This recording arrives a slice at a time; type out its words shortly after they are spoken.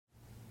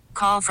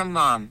Call from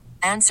mom.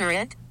 Answer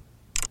it.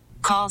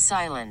 Call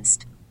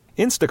silenced.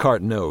 Instacart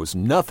knows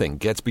nothing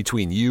gets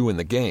between you and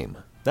the game.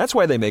 That's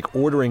why they make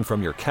ordering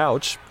from your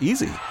couch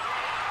easy.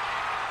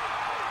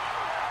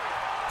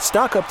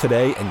 Stock up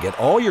today and get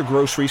all your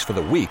groceries for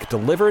the week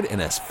delivered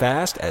in as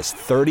fast as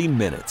 30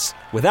 minutes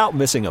without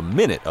missing a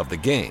minute of the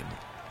game.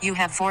 You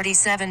have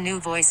 47 new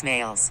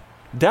voicemails.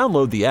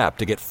 Download the app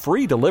to get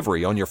free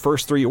delivery on your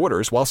first 3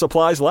 orders while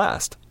supplies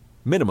last.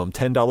 Minimum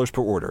 $10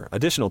 per order.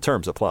 Additional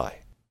terms apply.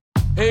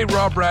 Hey,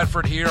 Rob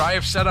Bradford here. I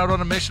have set out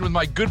on a mission with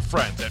my good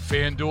friends at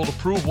FanDuel to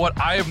prove what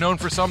I have known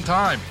for some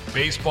time.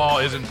 Baseball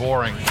isn't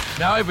boring.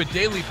 Now I have a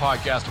daily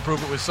podcast to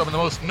prove it with some of the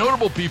most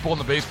notable people in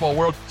the baseball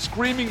world,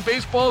 screaming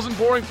baseball isn't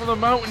boring from the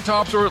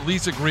mountaintops, or at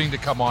least agreeing to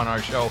come on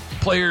our show.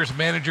 Players,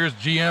 managers,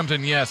 GMs,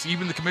 and yes,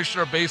 even the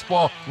commissioner of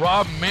baseball,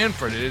 Rob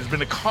Manfred. It has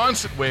been a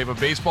constant wave of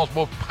baseball's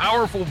most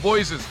powerful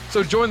voices.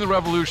 So join the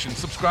revolution.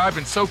 Subscribe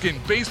and soak in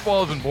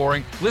Baseball Isn't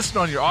Boring. Listen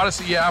on your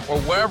Odyssey app or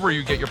wherever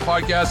you get your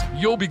podcasts.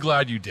 You'll be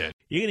glad you did.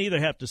 You're going to either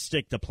have to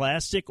stick to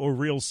plastic or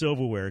real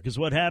silverware, because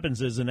what happens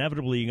is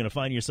inevitably you're going to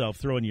find yourself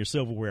throwing your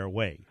silverware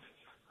away,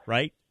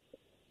 right?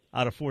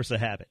 Out of force of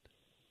habit.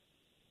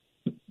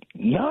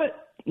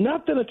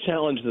 Not been a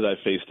challenge that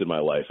I've faced in my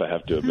life, I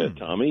have to admit,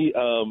 Tommy.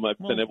 I've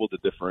been able to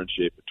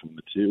differentiate between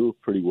the two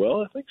pretty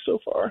well, I think, so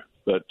far.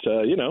 But,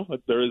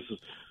 there is...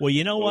 Well,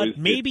 you know what?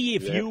 Maybe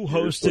if you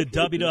hosted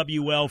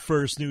WWL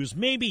First News,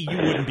 maybe you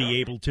wouldn't be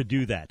able to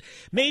do that.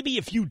 Maybe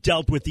if you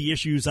dealt with the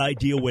issues I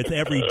deal with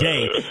every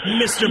day,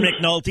 Mr.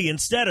 McNulty,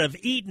 instead of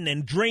eating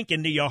and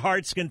drinking to your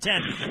heart's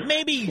content,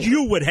 maybe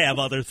you would have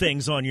other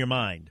things on your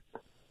mind.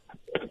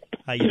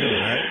 How you doing,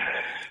 all right?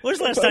 When was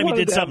the last time you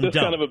did something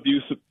dumb?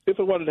 If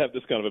I wanted to have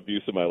this kind of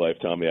abuse in my life,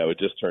 Tommy, I would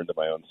just turn to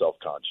my own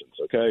self-conscience,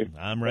 okay?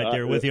 I'm right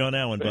there with you on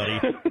that one, buddy.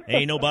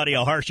 Ain't nobody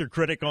a harsher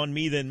critic on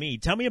me than me.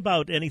 Tell me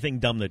about anything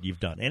dumb that you've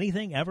done.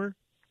 Anything ever?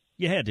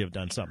 You had to have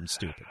done something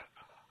stupid.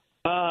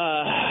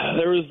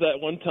 There was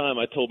that one time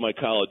I told my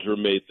college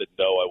roommate that,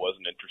 no, I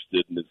wasn't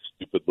interested in this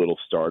stupid little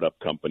startup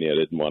company. I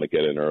didn't want to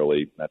get in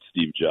early. That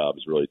Steve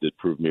Jobs really did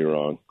prove me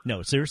wrong.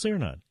 No, seriously or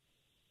not?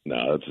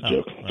 No, that's a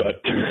joke.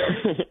 But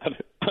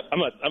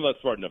I'm not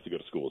smart enough to go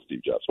to school with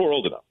Steve Jobs, or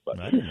old enough. But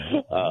I don't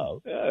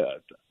know.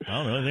 I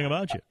don't know anything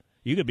about you.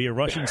 You could be a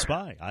Russian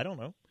spy. I don't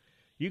know.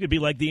 You could be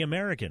like the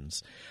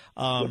Americans.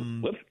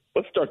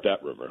 Let's start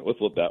that rumor. Let's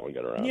let that one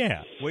get around.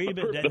 Yeah,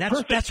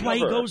 that's why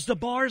he goes to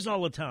bars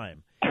all the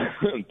time.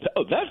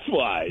 Oh, that's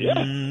why. Yeah,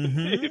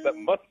 that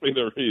must be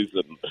the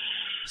reason.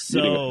 So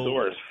a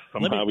source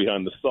somehow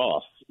behind the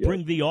sauce.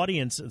 Bring the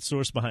audience and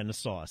source behind the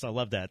sauce. I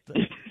love that.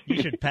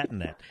 You should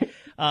patent that.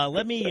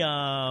 Let me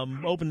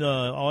open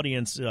the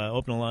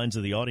lines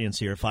of the audience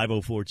here,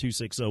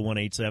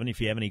 504-260-187. If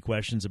you have any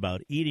questions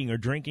about eating or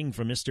drinking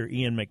from Mr.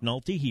 Ian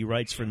McNulty, he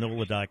writes for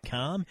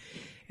NOLA.com,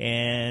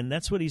 and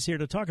that's what he's here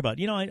to talk about.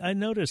 You know, I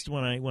noticed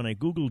when I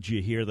Googled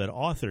you here that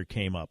author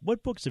came up.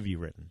 What books have you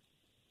written?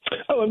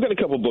 Oh, I've got a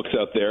couple books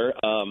out there.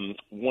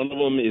 One of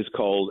them is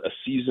called A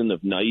Season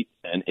of Night,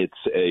 and it's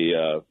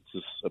a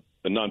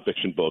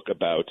nonfiction book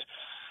about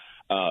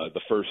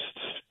the first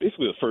 6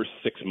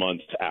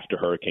 months after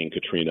Hurricane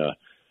Katrina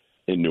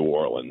in New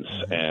Orleans.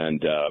 Mm-hmm.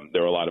 And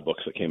there were a lot of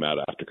books that came out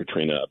after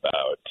Katrina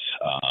about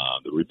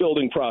the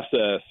rebuilding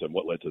process and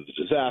what led to the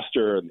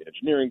disaster and the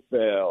engineering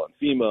fail and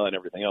FEMA and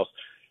everything else.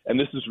 And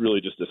this is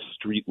really just a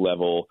street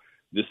level.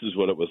 This is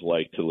what it was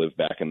like to live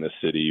back in the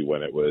city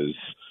when it was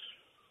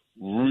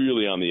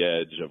really on the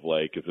edge of,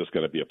 like, is this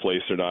going to be a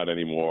place or not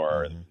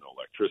anymore? Mm-hmm. And no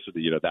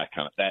electricity,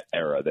 that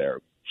era there,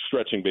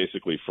 stretching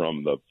basically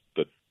from the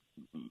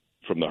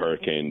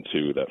hurricane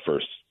to that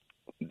first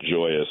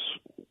joyous,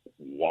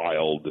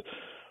 wild,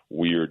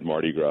 weird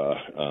Mardi Gras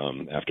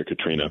after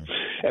Katrina.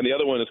 Mm-hmm. And the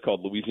other one is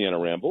called Louisiana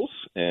Rambles,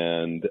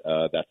 and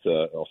that's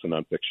also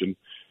nonfiction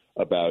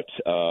about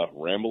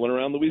rambling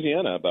around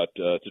Louisiana, about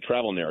it's a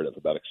travel narrative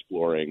about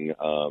exploring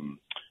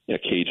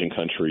Cajun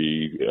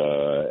country,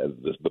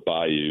 the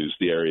bayous,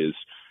 the areas,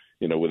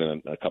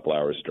 within a couple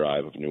hours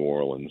drive of New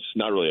Orleans.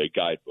 Not really a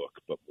guidebook,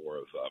 but more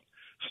of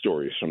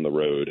stories from the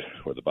road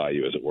or the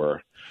bayou, as it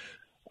were.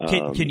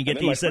 Can you get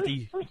these at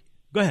the?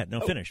 Go ahead. No,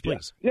 finish,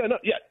 please. No,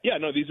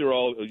 these are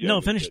all.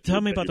 Finish.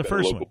 Tell me about the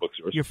first one.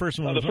 Your first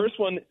one. The first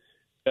one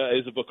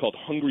is a book called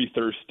Hungry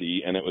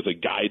Thirsty, and it was a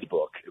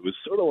guidebook. It was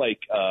sort of like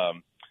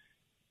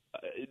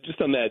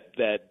just on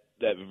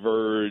that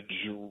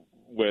verge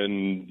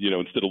when,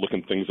 instead of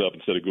looking things up,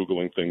 instead of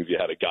Googling things, you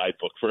had a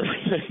guidebook for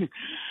everything.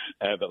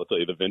 And that'll tell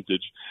you the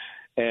vintage.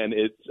 And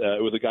it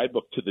was a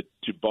guidebook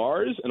to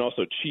bars and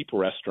also cheap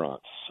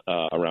restaurants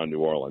around New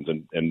Orleans.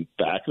 And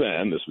back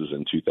then, this was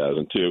in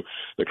 2002,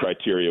 the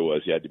criteria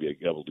was you had to be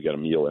able to get a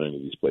meal at any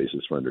of these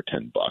places for under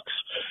 $10.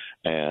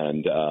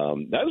 And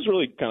that was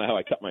really kind of how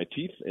I cut my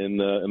teeth in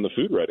the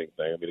food writing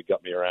thing. I mean, it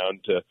got me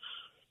around to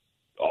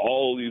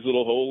all these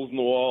little holes in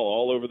the wall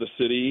all over the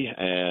city,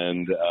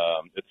 and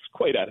it's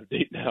quite out of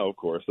date now, of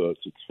course. So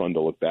it's fun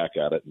to look back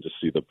at it and just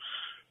see the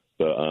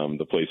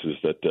places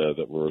that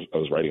I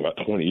was writing about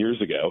 20 years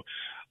ago.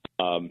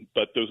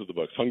 But those are the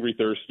books. Hungry,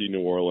 Thirsty,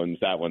 New Orleans.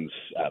 That one's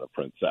out of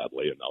print,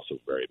 sadly, and also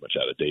very much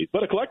out of date.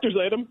 But a collector's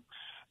item.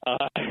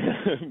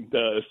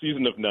 The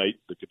Season of Night,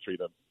 the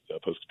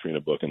post-Katrina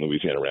book, and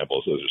Louisiana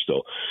Rambles. Those are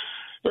still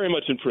very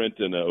much in print,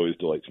 and it always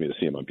delights me to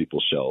see them on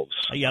people's shelves.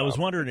 Yeah, I was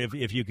wondering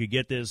if you could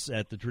get this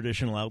at the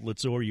traditional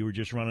outlets, or you were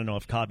just running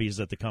off copies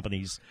at the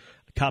company's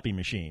copy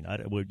machine.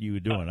 What you were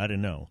doing, I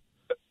didn't know.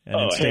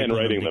 And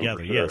handwriting them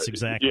together. Sure. Yes,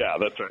 exactly. Yeah,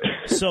 that's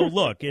right. So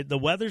look, the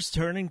weather's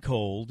turning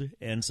cold,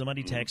 and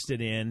somebody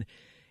texted in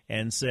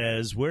and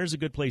says, "Where's a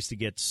good place to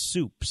get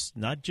soups?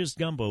 Not just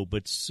gumbo,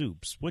 but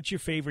soups. What's your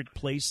favorite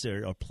place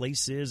or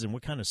places, and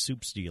what kind of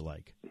soups do you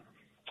like?"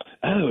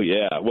 Oh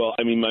yeah, well,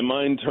 I mean, my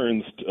mind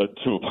turns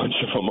to a bunch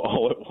of them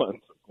all at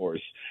once, of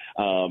course.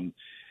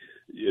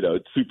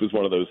 Soup is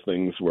one of those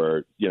things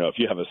where, if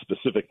you have a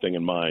specific thing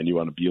in mind, you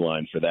want to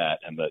beeline for that,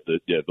 and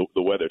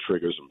the weather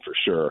triggers them for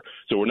sure.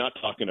 So we're not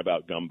talking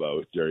about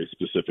gumbo very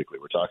specifically.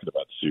 We're talking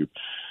about soup.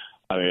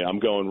 I mean, I'm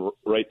going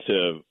right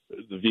to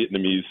the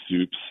Vietnamese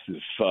soups,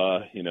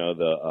 pho,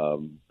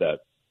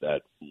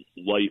 that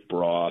light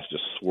broth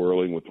just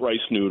swirling with rice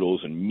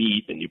noodles and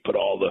meat, and you put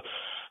all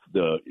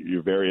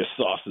your various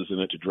sauces in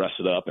it to dress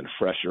it up, and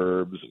fresh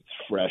herbs. It's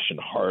fresh and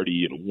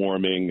hearty and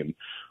warming, and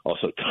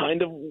also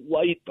kind of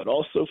light but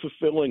also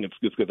fulfilling.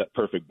 It's got that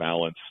perfect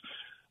balance.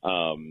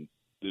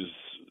 There's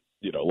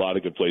a lot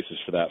of good places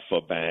for that.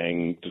 Pho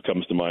Bang just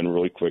comes to mind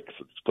really quick. It's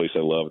a place I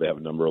love. They have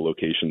a number of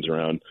locations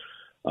around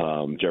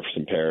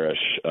Jefferson Parish.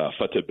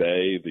 Pho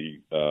Bay,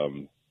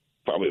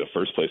 probably the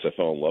first place I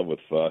fell in love with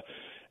pho,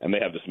 and they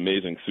have this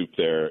amazing soup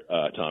there,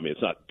 Tommy.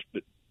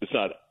 It's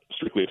not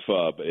strictly a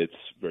pho, but it's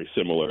very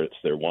similar. It's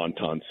their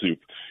wonton soup.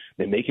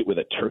 They make it with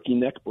a turkey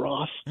neck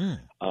broth.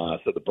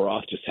 So the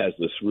broth just has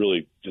this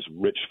really just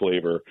rich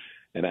flavor,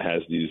 and it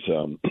has these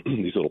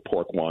these little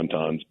pork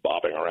wontons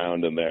bobbing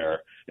around in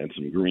there, and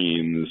some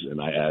greens, and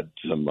I add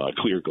some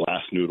clear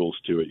glass noodles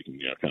to it. You can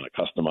kind of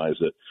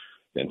customize it.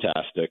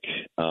 Fantastic.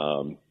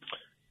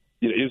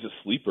 It is a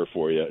sleeper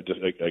for you.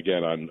 Just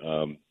again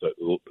on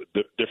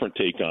the different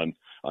take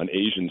on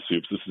Asian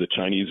soups. This is a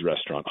Chinese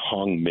restaurant,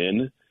 Hong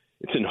Min.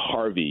 It's in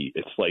Harvey.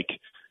 It's like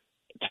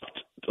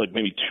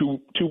maybe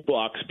two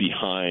blocks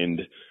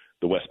behind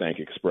the West Bank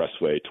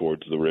Expressway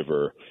towards the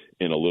river,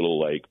 in a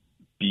little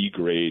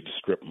B-grade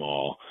strip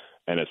mall.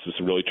 And it's this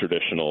really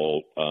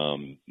traditional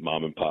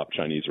mom and pop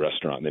Chinese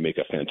restaurant. They make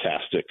a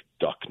fantastic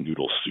duck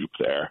noodle soup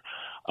there.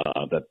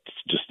 That's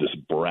just this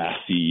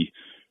brassy,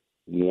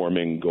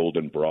 warming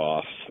golden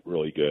broth,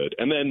 really good.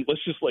 And then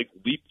let's just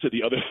leap to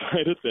the other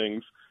side of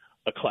things,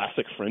 a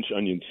classic French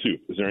onion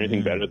soup. Is there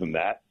anything better than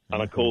that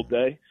on a cold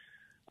day?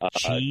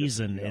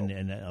 Cheese and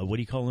what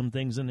do you call them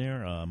things in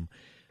there?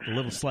 The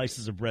little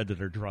slices of bread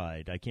that are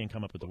dried. I can't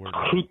come up with the word.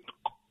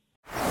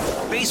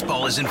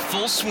 Baseball is in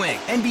full swing.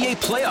 NBA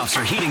playoffs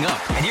are heating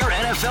up, and your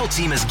NFL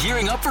team is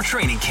gearing up for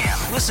training camp.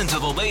 Listen to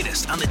the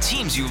latest on the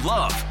teams you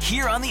love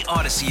here on the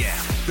Odyssey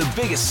app. The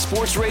biggest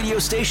sports radio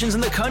stations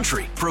in the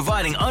country,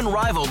 providing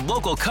unrivaled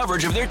local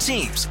coverage of their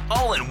teams,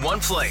 all in one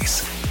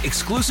place.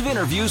 Exclusive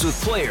interviews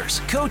with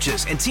players,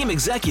 coaches, and team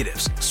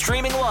executives,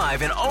 streaming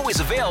live and always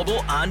available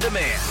on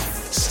demand.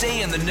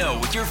 Stay in the know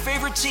with your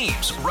favorite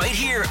teams right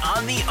here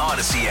on the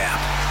Odyssey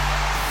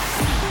app.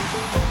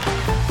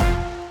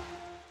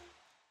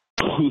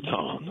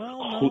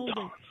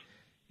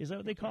 Is that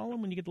what they call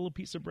them when you get the little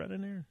piece of bread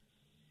in there?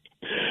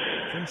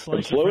 Thin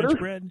slice of French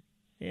bread?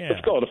 Yeah.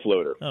 Let's call it a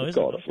floater. Oh, Let's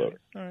call it a floater.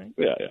 All right.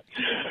 Yeah.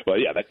 Well,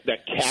 yeah,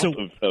 that cap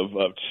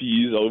of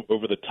cheese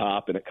over the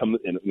top, and it comes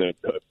in.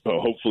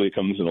 Hopefully, it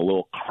comes in a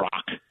little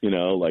crock.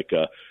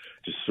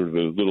 Just sort of a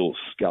little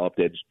scalloped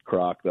edged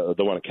crock. The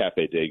one at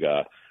Cafe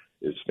Degas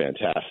is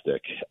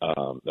fantastic.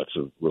 That's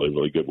a really,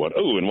 really good one.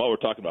 Oh, and while we're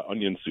talking about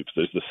onion soups,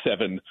 there's the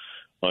 7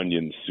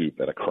 onion soup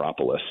at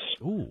Acropolis.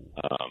 Ooh,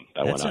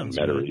 that one on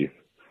Metairie. Good.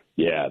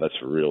 Yeah, that's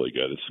really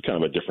good. It's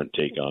kind of a different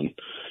take on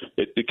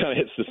it. It kind of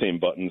hits the same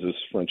buttons as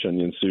French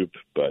onion soup,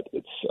 but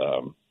it's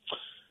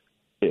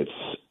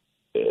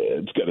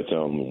got its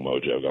own little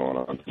mojo going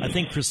on. I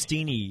think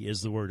crostini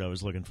is the word I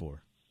was looking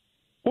for.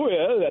 Oh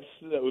yeah,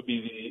 that would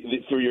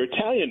be for your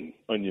Italian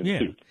onion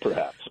soup,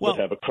 perhaps. Would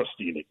have a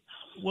crostini.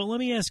 Well, let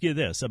me ask you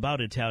this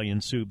about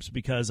Italian soups,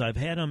 because I've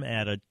had them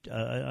at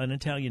an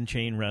Italian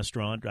chain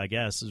restaurant, I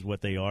guess is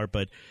what they are,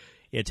 but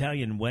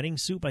Italian wedding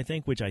soup, I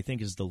think, which I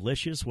think is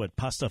delicious.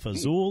 Pasta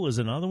fazool is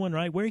another one,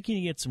 right? Where can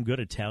you get some good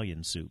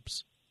Italian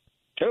soups?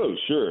 Oh,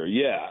 sure,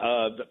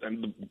 yeah.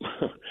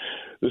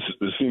 This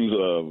seems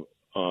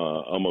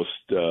almost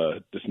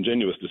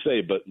disingenuous to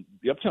say, but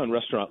the Uptown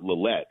restaurant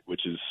Lillette,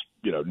 which is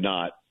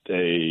not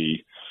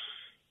a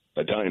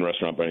Italian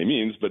restaurant by any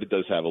means, but it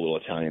does have a little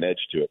Italian edge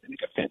to it. They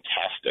make a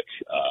fantastic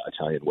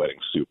Italian wedding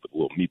soup with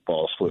little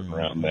meatballs floating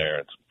around there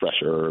and some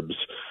fresh herbs.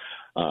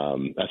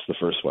 That's the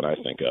first one I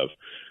think of.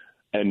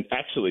 And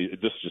actually,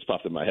 this just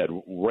popped in my head.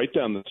 Right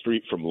down the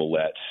street from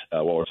Lillette,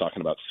 while we're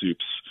talking about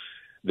soups,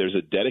 there's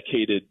a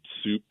dedicated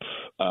soup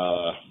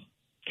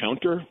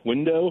counter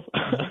window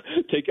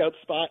takeout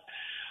spot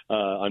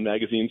on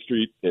Magazine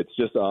Street. It's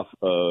just off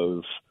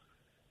of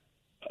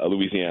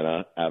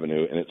Louisiana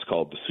Avenue, and it's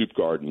called the Soup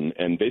Garden.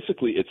 And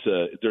basically,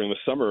 during the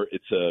summer,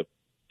 it's a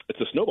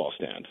snowball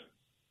stand,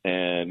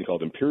 and it's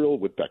called Imperial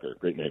Woodpecker.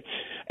 Great name.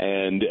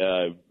 And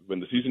when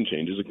the season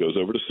changes, it goes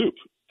over to soup.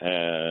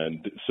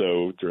 And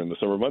so during the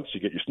summer months, you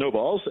get your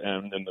snowballs,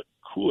 and in the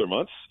cooler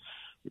months,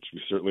 which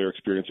we certainly are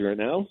experiencing right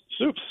now,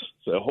 soups.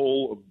 So a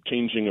whole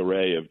changing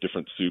array of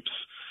different soups,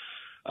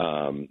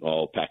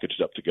 all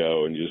packaged up to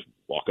go, and you just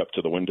walk up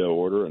to the window,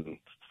 order, and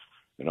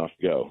off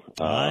you go.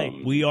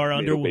 We are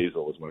underway.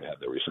 Basil was one I had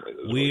there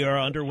recently. We are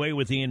underway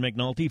with Ian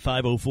McNulty,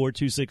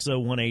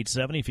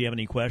 504-260-1870. If you have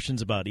any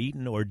questions about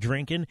eating or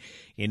drinking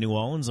in New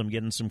Orleans, I'm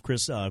getting some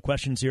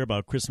questions here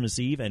about Christmas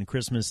Eve and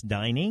Christmas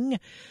dining,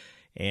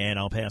 and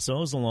I'll pass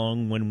those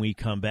along when we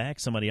come back.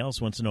 Somebody else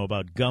wants to know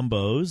about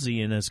gumbos.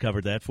 Ian has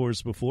covered that for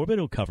us before, but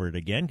he'll cover it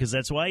again because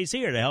that's why he's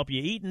here, to help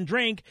you eat and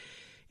drink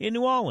in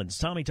New Orleans.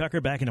 Tommy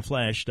Tucker back in a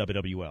flash,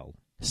 WWL.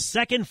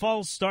 Second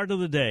false start of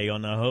the day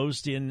on the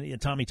host in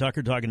Tommy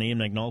Tucker, talking to Ian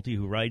McNulty,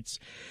 who writes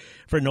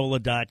for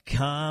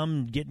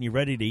NOLA.com, getting you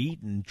ready to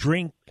eat and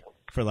drink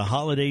for the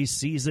holiday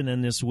season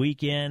and this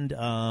weekend.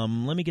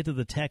 Let me get to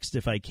the text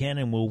if I can,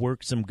 and we'll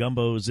work some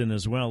gumbos in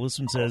as well. This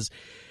one says,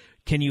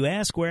 can you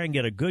ask where I can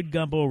get a good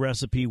gumbo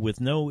recipe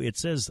with it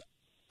says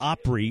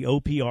Opry,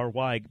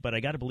 O-P-R-Y, but I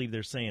got to believe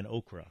they're saying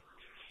okra.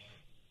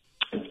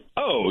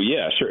 Oh,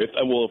 yeah, sure. If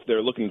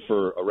they're looking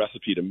for a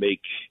recipe to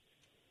make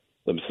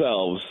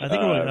themselves. I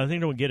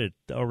think they'll get it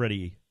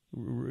already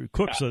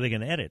cooked so they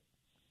can edit.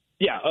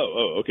 Yeah.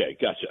 Oh, okay.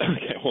 Gotcha.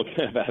 Okay. Well,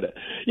 about it.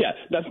 Yeah,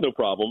 that's no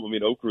problem. I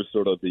mean, okra is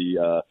sort of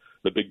the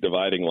big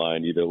dividing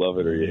line. You either love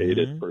it or you hate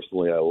it.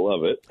 Personally, I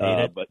love it.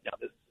 But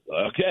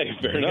okay,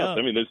 fair enough.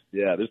 I mean,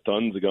 there's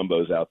tons of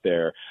gumbos out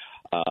there.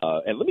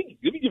 And let me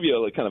give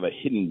you kind of a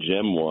hidden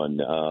gem one.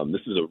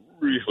 This is a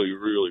really,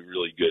 really,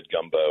 really good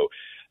gumbo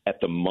at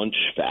the Munch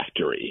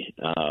Factory.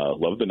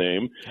 Love the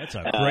name. That's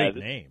a great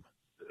name.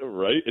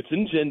 Right. It's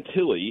in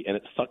Gentilly, and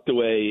it's tucked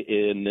away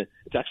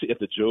it's actually at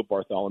the Joe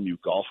Bartholomew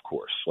Golf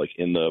Course, like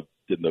in the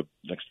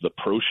next to the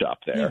pro shop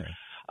there.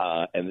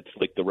 Yeah. And it's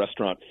like the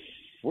restaurant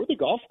for the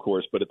golf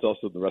course, but it's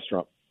also the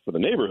restaurant for the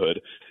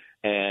neighborhood.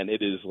 And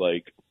it is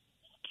like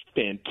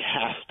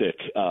fantastic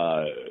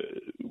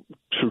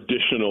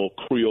traditional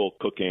Creole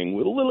cooking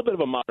with a little bit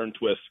of a modern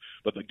twist,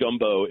 but the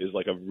gumbo is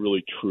like a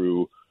really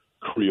true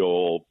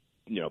Creole,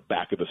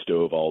 back of the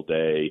stove all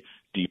day,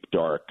 deep,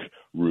 dark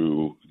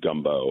roux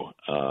gumbo,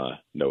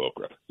 no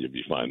okra. You'd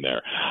be fine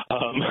there.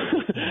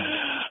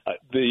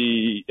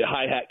 The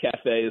Hi-Hat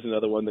Cafe is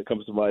another one that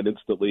comes to mind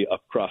instantly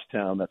up across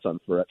town. That's on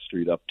Ferret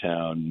Street,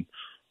 uptown.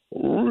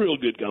 Real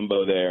good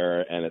gumbo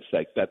there, and it's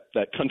like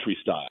that country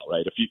style,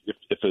 right?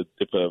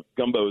 If a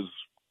gumbo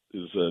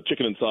is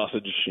chicken and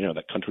sausage,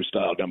 that country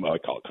style gumbo. I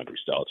call it country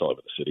style. It's all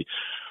over the city,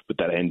 but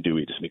that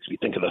andouille just makes me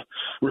think of the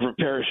river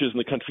parishes in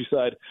the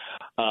countryside.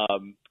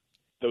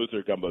 Those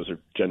gumbos are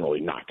generally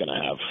not going to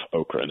have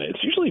okra in it.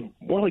 It's usually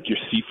more like your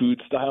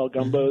seafood style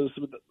gumbos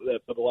with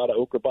a lot of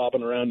okra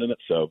bobbing around in it.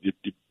 So you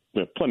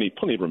plenty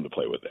of room to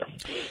play with there.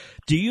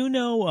 Do you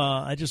know?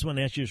 I just want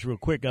to ask you this real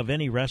quick. Of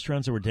any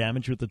restaurants that were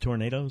damaged with the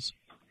tornadoes?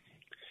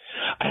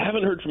 I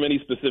haven't heard from any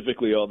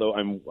specifically, although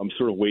I'm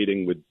sort of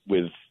waiting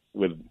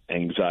with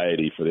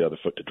anxiety for the other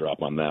foot to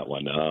drop on that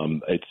one.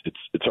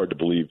 It's hard to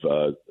believe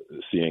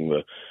seeing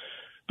the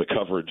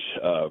coverage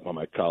by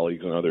my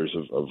colleagues and others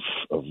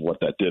of what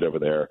that did over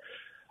there.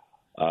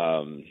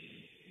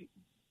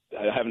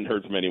 I haven't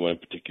heard from anyone in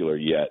particular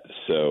yet,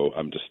 so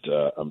I'm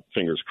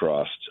fingers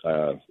crossed.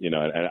 And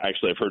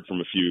actually I've heard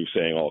from a few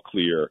saying all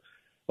clear,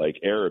 like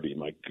Araby.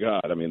 My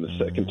God, I mean, the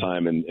second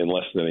time in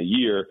less than a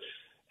year.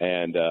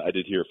 And I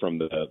did hear from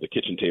the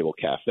Kitchen Table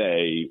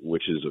Cafe,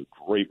 which is a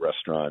great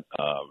restaurant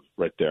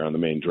right there on the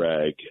main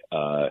drag,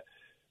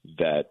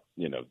 that,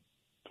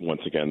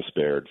 once again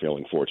spared,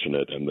 feeling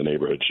fortunate, and the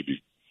neighborhood should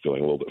be feeling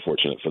a little bit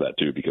fortunate for that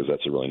too, because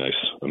that's a really nice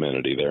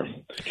amenity there.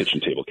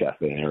 Kitchen Table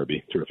Cafe in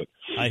Araby. Terrific.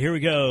 Here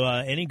we go.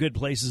 Any good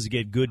places to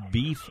get good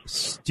beef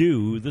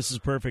stew? This is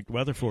perfect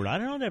weather for it. I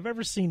don't know if I've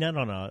ever seen that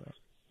on a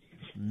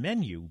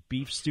menu,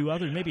 beef stew,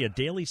 other than maybe a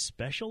daily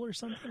special or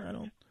something. I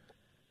don't.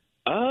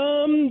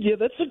 Yeah,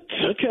 that's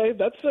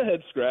a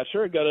head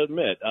scratcher, I got to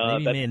admit.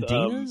 Maybe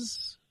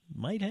Mandina's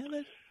might have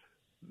it?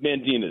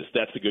 Mandina's,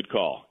 that's a good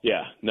call.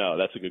 Yeah, no,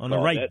 that's a good call. On the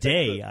right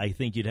day, I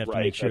think you'd have to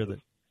make sure that.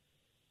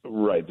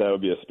 Right, that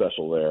would be a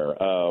special there.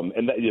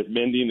 And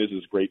Mandina's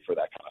is great for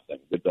that kind of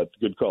thing. That's a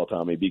good call,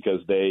 Tommy, because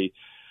they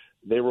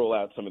roll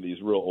out some of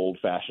these real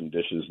old-fashioned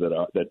dishes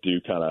that do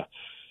kind of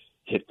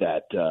hit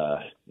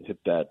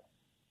that.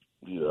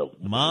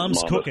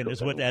 Mom's cooking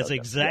is what. That's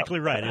exactly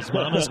right. It's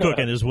Mama's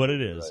cooking is what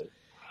it is. Right.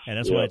 And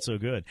that's why it's so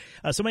good.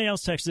 Somebody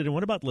else texted in,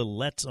 what about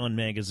Lilette's on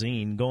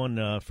Magazine going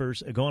on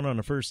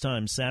the first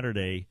time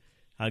Saturday?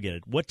 I'll get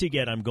it. What to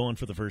get? I'm going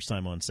for the first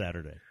time on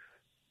Saturday.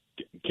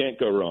 Can't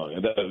go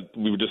wrong.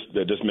 We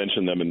just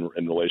mentioned them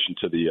in relation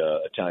to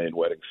the Italian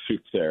wedding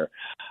soup there.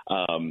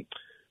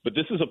 But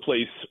this is a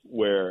place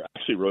where I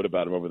actually wrote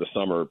about them over the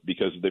summer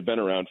because they've been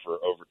around for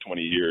over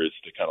 20 years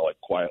to kind of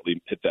like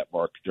quietly hit that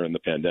mark during the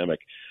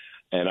pandemic.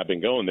 And I've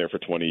been going there for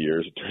 20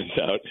 years, it turns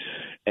out.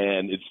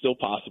 And it's still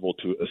possible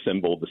to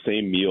assemble the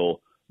same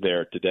meal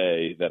there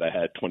today that I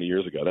had 20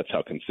 years ago. That's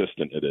how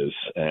consistent it is.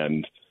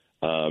 And,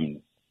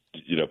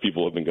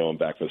 people have been going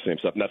back for the same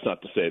stuff. And that's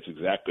not to say it's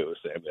exactly the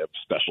same. They have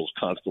specials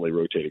constantly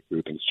rotating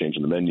through, things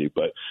changing the menu.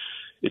 But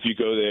if you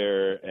go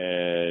there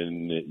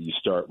and you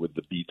start with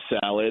the beet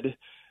salad,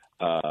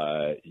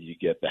 you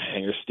get the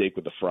hanger steak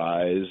with the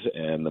fries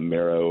and the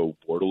marrow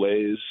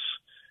bordelaise,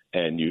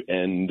 and you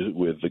end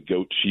with the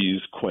goat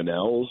cheese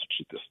quenelles, which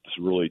is this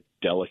really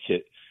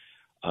delicate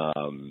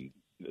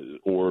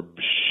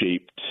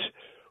orb-shaped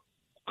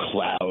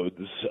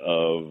clouds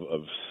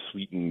of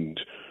sweetened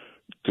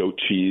goat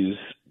cheese,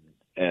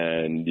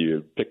 and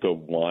you pick a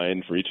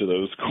wine for each of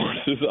those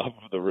courses off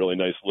of the really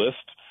nice list.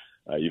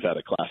 You've had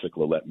a classic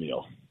Lillette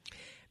meal.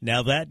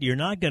 Now that you're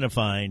not going to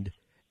find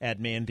at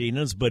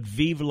Mandina's, but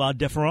Vive la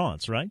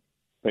Différence, right?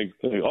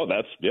 Oh,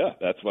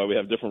 that's why we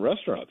have different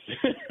restaurants,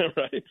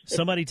 right?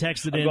 Somebody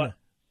texted in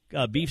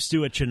beef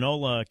stew at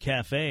Chinola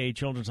Cafe.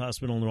 Children's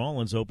Hospital New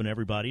Orleans open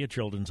everybody at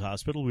Children's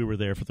Hospital. We were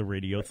there for the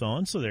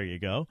Radiothon, so there you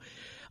go.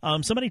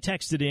 Somebody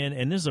texted in,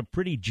 and this is a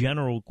pretty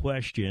general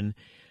question,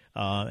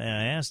 and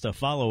I asked a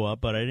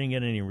follow-up, but I didn't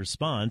get any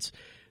response.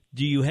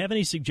 Do you have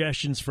any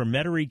suggestions for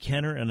Metairie,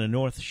 Kenner, and the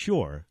North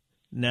Shore?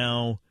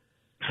 Now,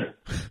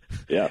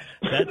 yeah,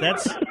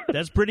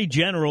 that's pretty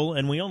general,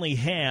 and we only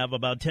have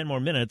about 10 more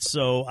minutes,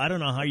 so I don't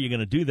know how you're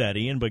going to do that,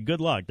 Ian, but good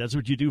luck. That's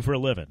what you do for a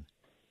living.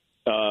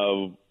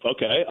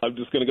 Okay, I'm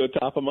just going to go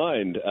top of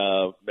mind.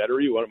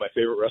 Metairie, one of my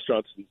favorite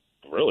restaurants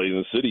really in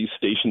the city,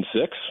 Station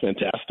 6,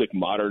 fantastic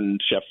modern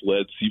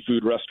chef-led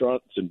seafood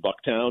restaurant. It's in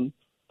Bucktown.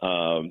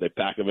 They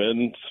pack them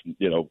in,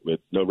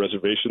 with no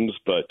reservations,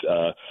 but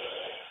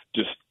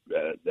just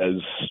as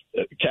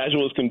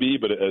casual as can be,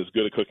 but as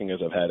good a cooking as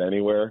I've had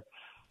anywhere.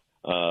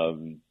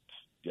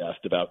 You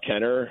asked about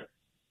Kenner,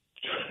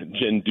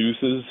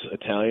 Gendouce's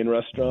Italian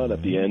restaurant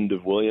at the end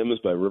of Williams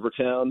by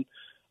Rivertown.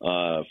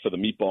 For the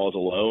meatballs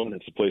alone,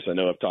 it's a place I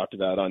know I've talked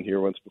about on here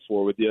once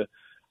before with you.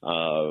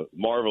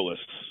 Marvelous,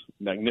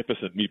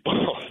 magnificent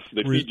meatballs.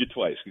 They feed you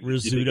twice.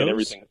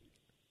 Rizzuto's?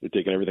 They're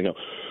taking everything out.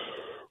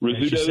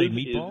 Rizzuto's say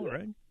meatball,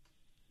 right?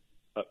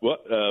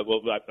 What?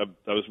 Well,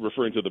 I was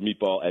referring to the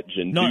meatball at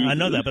Gendouce's. No, I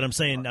know that, but I'm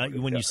saying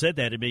when you said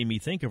that, it made me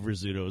think of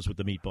Rizzuto's with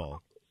the meatball.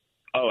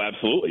 Oh,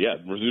 absolutely, yeah.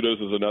 Rizzuto's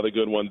is another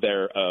good one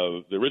there.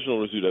 The original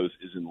Rizzuto's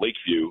is in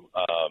Lakeview,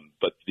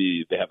 but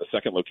they have a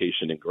second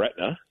location in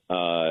Gretna.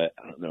 I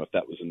don't know if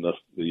that was in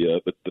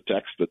the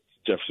text, but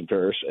Jefferson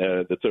Parish.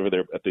 That's over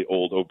there at the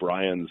old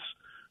O'Brien's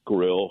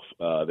Grill.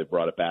 They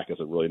brought it back as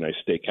a really nice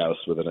steakhouse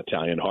with an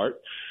Italian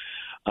heart.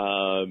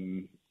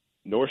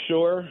 North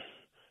Shore,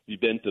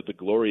 you've been to the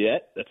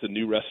Gloriette. That's a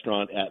new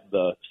restaurant at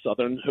the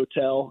Southern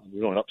Hotel.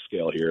 We're going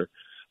upscale here.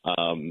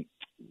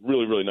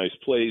 Really, really nice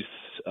place.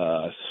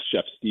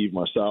 Chef Steve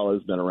Marsala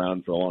has been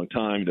around for a long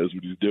time. He knows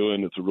what he's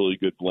doing. It's a really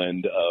good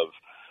blend of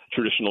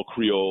traditional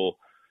Creole,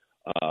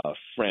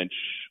 French,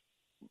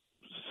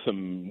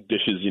 some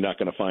dishes you're not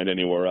going to find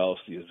anywhere else.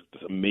 He has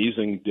this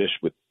amazing dish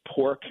with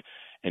pork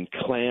and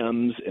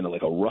clams in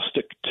like a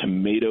rustic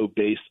tomato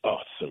base. Oh,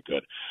 it's so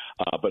good.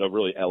 But a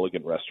really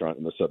elegant restaurant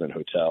in the Southern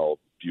Hotel,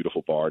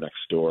 beautiful bar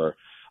next door.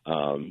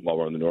 While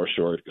we're on the North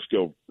Shore, just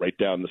go right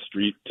down the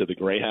street to the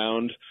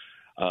Greyhound,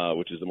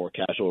 which is a more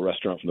casual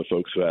restaurant from the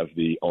folks who have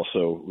the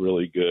also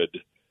really good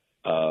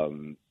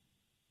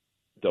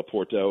Del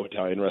Porto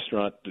Italian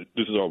restaurant.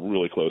 This is all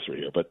really close right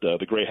here. But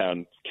the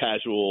Greyhound,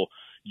 casual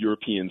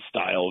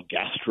European-style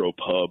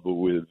gastropub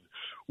with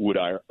wood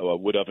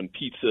oven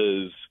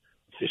pizzas,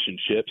 fish and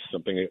chips,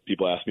 something that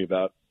people ask me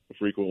about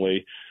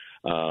frequently,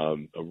 a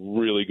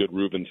really good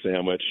Reuben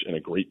sandwich, and a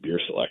great beer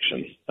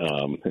selection.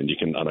 And you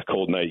can, on a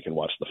cold night, you can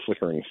watch the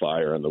flickering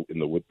fire in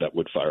the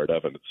wood-fired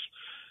oven. It's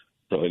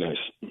really nice.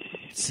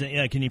 So,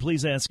 can you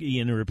please ask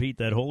Ian to repeat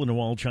that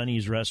hole-in-the-wall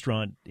Chinese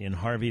restaurant in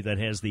Harvey that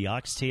has the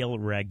oxtail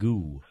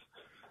ragu?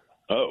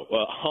 Oh,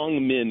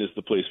 Hong Min is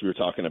the place we were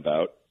talking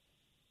about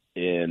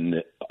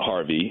in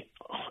Harvey.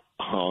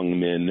 Hong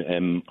Min,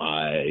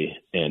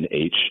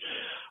 M-I-N-H.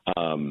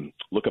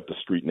 Look up the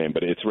street name,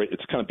 but it's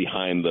kind of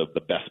behind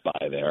the Best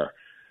Buy there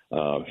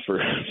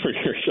for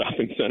your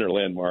shopping center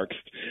landmarks.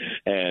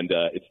 And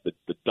it's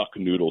the duck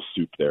noodle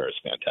soup there is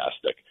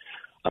fantastic.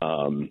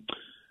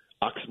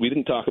 We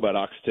didn't talk about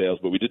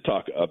oxtails, but we did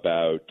talk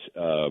about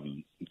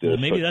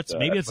maybe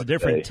it's a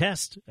different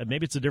test.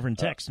 Maybe it's a different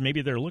text.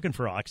 Maybe they're looking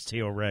for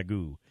oxtail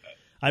ragu.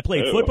 I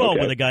played football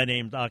with a guy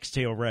named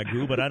Oxtail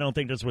Ragu, but I don't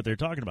think that's what they're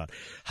talking about.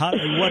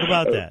 What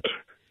about that?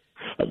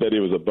 I bet he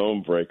was a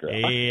bone breaker.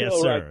 Yes,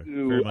 sir.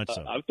 Very much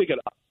so. I'm thinking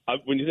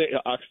when you think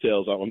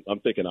oxtails, I'm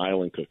thinking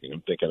island cooking.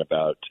 I'm thinking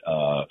about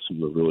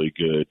some of the really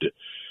good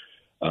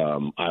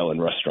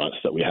island restaurants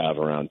that we have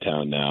around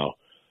town now.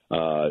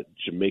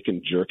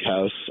 Jamaican Jerk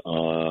House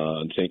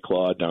on St.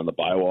 Claude down the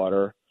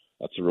Bywater.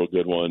 That's a real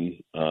good one.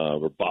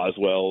 Or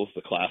Boswell's,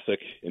 the classic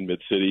in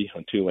Mid-City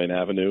on Tulane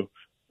Avenue.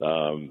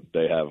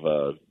 They have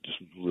just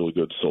really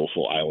good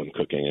soulful island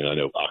cooking, and I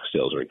know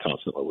oxtails are in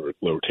constant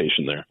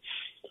rotation there.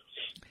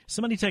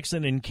 Somebody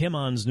texted in, Kim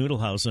On's Noodle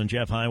House on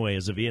Jeff Highway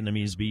is a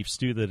Vietnamese beef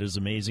stew that is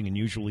amazing and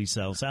usually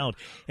sells out.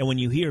 And when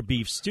you hear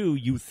beef stew,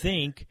 you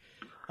think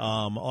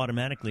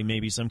automatically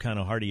maybe some kind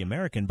of hearty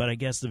American, but I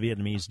guess the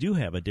Vietnamese do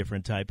have a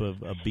different type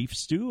of beef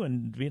stew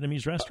in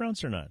Vietnamese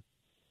restaurants, or not?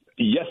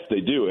 Yes,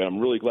 they do, and I'm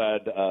really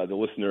glad the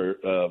listener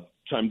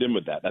chimed in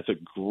with that. That's a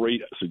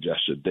great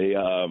suggestion.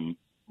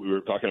 We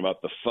were talking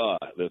about the pho.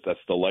 That's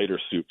the lighter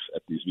soups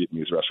at these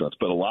Vietnamese restaurants.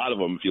 But a lot of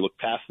them, if you look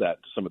past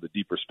that to some of the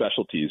deeper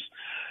specialties,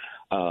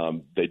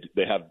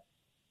 they have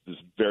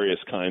various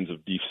kinds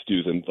of beef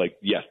stews. And,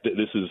 yes,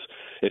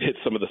 it hits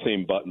some of the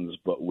same buttons,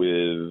 but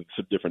with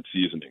some different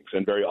seasonings.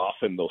 And very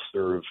often they'll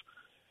serve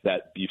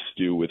that beef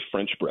stew with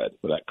French bread,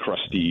 with that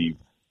crusty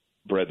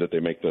bread that they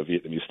make the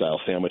Vietnamese-style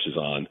sandwiches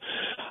on.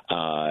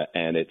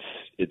 And it's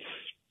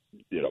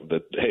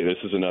hey, this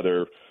is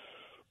another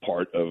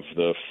part of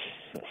the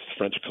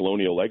French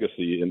colonial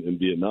legacy in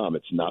Vietnam.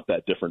 It's not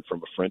that different from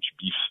a French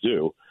beef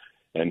stew.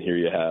 And here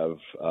you have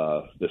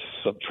this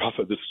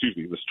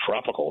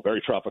tropical,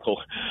 very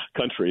tropical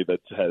country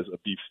that has a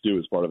beef stew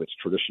as part of its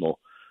traditional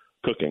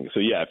cooking. So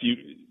yeah,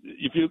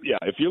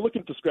 if you're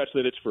looking to scratch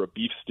that itch for a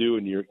beef stew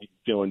and you're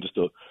feeling just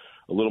a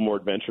little more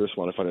adventurous,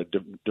 want to find a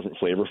different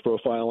flavor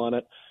profile on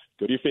it,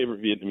 go to your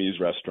favorite Vietnamese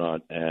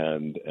restaurant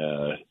and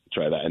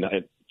try that. And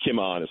Kim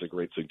On is a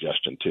great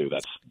suggestion too.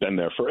 That's been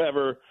there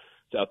forever.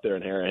 It's out there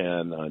in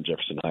Harahan on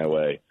Jefferson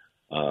Highway.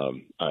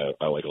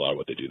 I like a lot of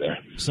what they do there.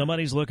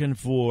 Somebody's looking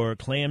for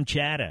clam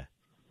chowder.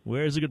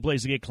 Where's a good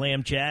place to get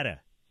clam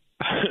chowder?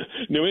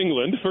 New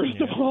England, first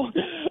of all.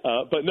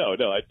 But no,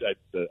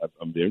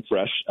 I'm being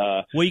fresh.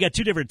 Well, you got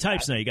two different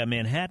types now. You got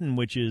Manhattan,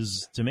 which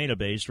is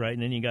tomato-based, right?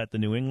 And then you got the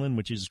New England,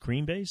 which is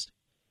cream-based?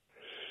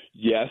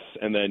 Yes,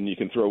 and then you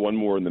can throw one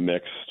more in the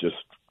mix just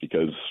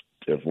because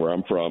where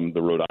I'm from,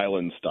 the Rhode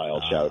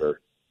Island-style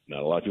chowder,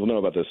 not a lot of people know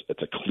about this,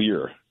 it's a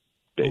clear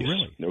base. Oh,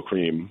 really? No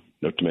cream,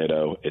 no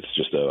tomato. It's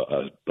just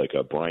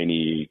a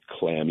briny,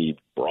 clammy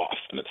broth,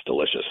 and it's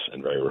delicious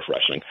and very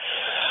refreshing.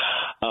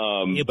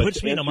 It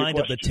puts me in the mind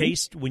of the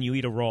taste when you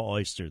eat a raw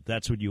oyster.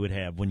 That's what you would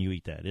have when you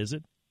eat that, is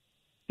it?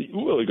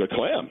 Really good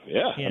clam,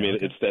 yeah. I mean,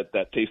 okay. It's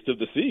that taste of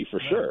the sea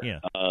for sure.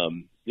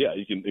 Yeah,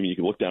 you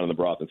can look down in the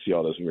broth and see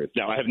all those ingredients.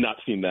 Now, I have not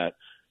seen that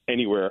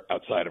anywhere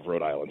outside of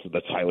Rhode Island, so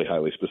that's highly,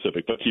 highly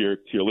specific. But to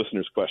your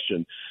listener's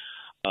question,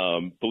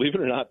 believe it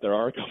or not, there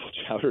are a couple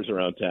chowders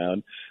around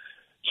town.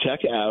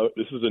 Check out,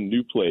 this is a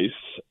new place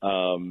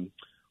on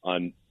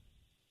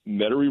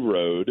Metairie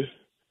Road,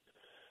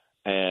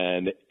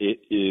 and it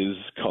is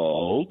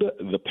called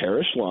the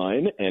Parish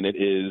Line, and it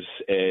is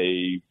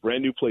a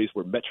brand new place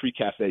where Metairie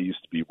Cafe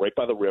used to be, right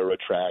by the railroad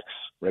tracks,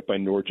 right by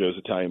Norjo's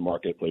Italian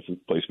Market, place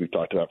we've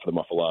talked about for the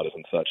muffaladas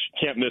and such.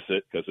 Can't miss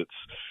it because it's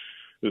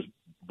this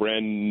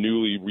brand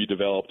newly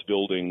redeveloped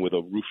building with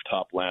a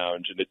rooftop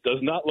lounge, and it does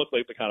not look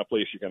like the kind of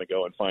place you're going to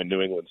go and find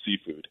New England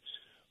seafood.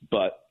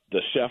 But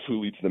the chef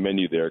who leads the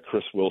menu there,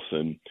 Chris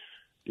Wilson,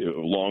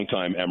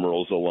 longtime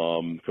Emerald's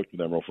alum, cooked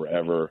with Emerald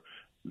forever,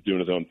 doing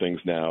his own things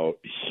now.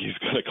 He's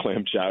got a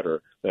clam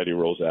chowder that he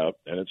rolls out,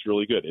 and it's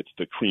really good. It's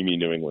the creamy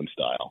New England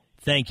style.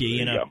 Thank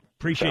you.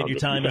 Appreciate your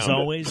time as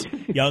always.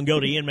 Y'all can go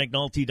to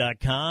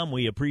IanMcNulty.com.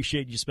 We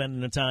appreciate you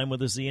spending the time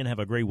with us, Ian. Have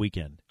a great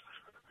weekend.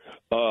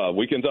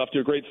 Weekend's off to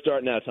a great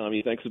start now,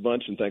 Tommy. Thanks a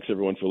bunch, and thanks,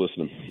 everyone, for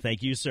listening.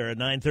 Thank you, sir. At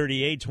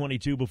 9:38,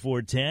 22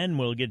 before 10,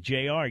 we'll get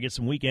JR, get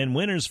some weekend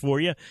winners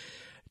for you.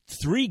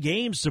 3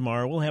 games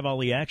tomorrow. We'll have all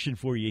the action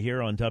for you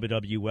here on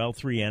WWL.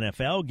 3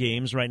 NFL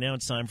games. Right now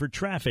it's time for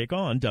traffic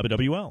on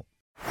WWL.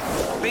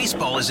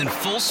 Baseball is in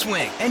full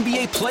swing.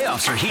 NBA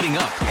playoffs are heating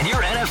up, and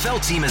your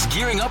NFL team is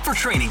gearing up for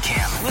training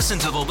camp. Listen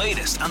to the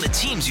latest on the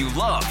teams you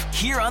love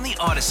here on the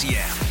Odyssey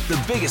app.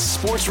 The biggest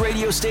sports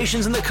radio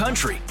stations in the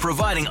country,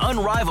 providing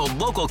unrivaled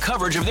local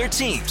coverage of their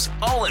teams,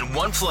 all in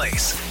one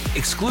place.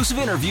 Exclusive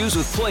interviews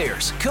with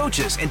players,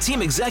 coaches, and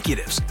team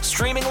executives,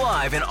 streaming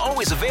live and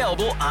always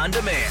available on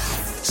demand.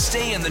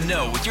 Stay in the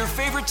know with your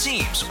favorite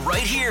teams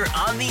right here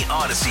on the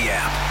Odyssey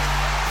app.